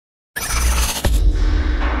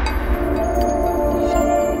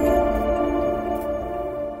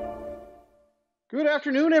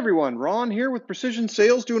afternoon, everyone. Ron here with Precision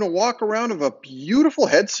Sales doing a walk around of a beautiful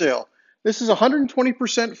head sail. This is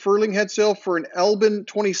 120% furling head sail for an Albin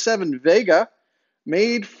 27 Vega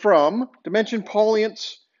made from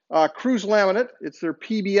Dimension-Polyant's cruise laminate. It's their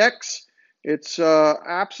PBX. It's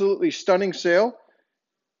absolutely stunning sail.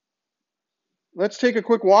 Let's take a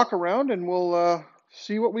quick walk around and we'll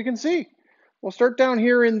see what we can see. We'll start down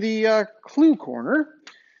here in the clew corner,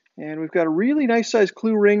 and we've got a really nice size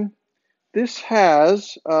clew ring. This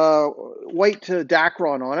has white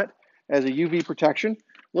Dacron on it as a UV protection.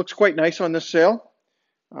 Looks quite nice on this sail.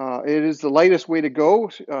 It is the lightest way to go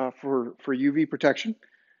for UV protection.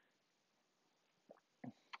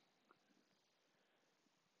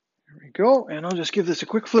 There we go, and I'll just give this a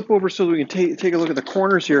quick flip over so that we can take a look at the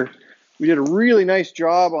corners here. We did a really nice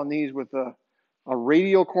job on these with a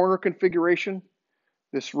radial corner configuration.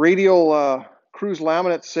 This radial cruise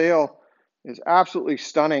laminate sail is absolutely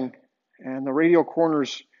stunning, and the radial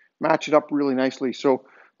corners match it up really nicely. So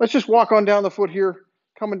let's just walk on down the foot here,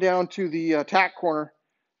 coming down to the tack corner,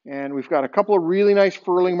 and we've got a couple of really nice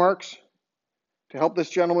furling marks to help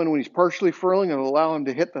this gentleman when he's partially furling. It'll allow him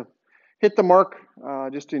to hit the mark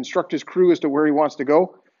just to instruct his crew as to where he wants to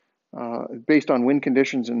go based on wind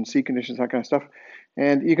conditions and sea conditions, that kind of stuff.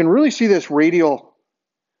 And you can really see this tri-radial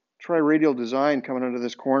design coming out of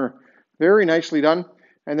this corner. Very nicely done.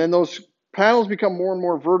 And then those panels become more and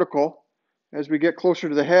more vertical as we get closer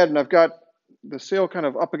to the head, and I've got the sail kind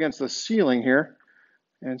of up against the ceiling here.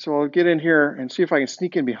 And so I'll get in here and see if I can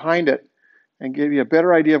sneak in behind it and give you a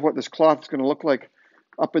better idea of what this cloth is going to look like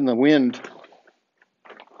up in the wind.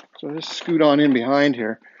 So just scoot on in behind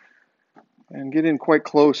here and get in quite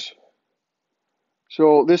close.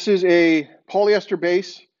 So this is a polyester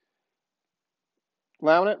base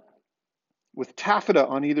laminate with taffeta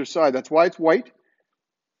on either side. That's why it's white.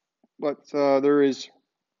 But there is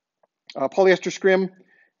polyester scrim,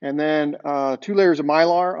 and then 2 layers of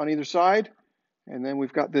mylar on either side, and then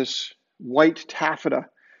we've got this white taffeta,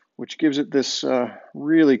 which gives it this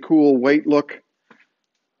really cool white look.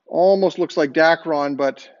 Almost looks like Dacron,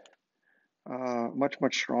 but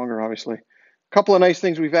much stronger, obviously. A couple of nice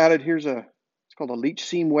things we've added. It's called a leech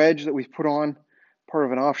seam wedge that we've put on, part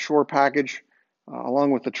of an offshore package,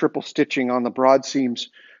 along with the triple stitching on the broad seams.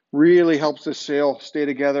 Really helps this sail stay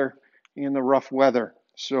together in the rough weather.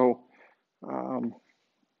 So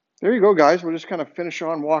there you go, guys. We'll just kind of finish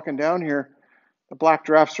on walking down here. The black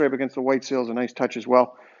draft stripe against the white sail is a nice touch as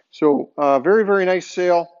well. So very nice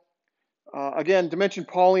sail. Again,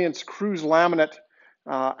 Dimension-Polyant's cruise laminate.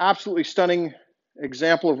 Absolutely stunning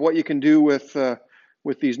example of what you can do with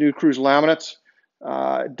these new cruise laminates.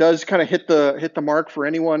 It does kind of hit the mark for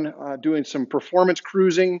anyone doing some performance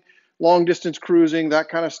cruising, long distance cruising, that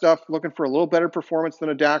kind of stuff, looking for a little better performance than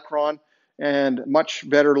a Dacron and much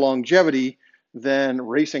better longevity than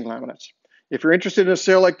racing laminates. If you're interested in a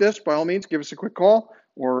sail like this, by all means, give us a quick call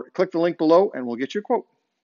or click the link below and we'll get you a quote.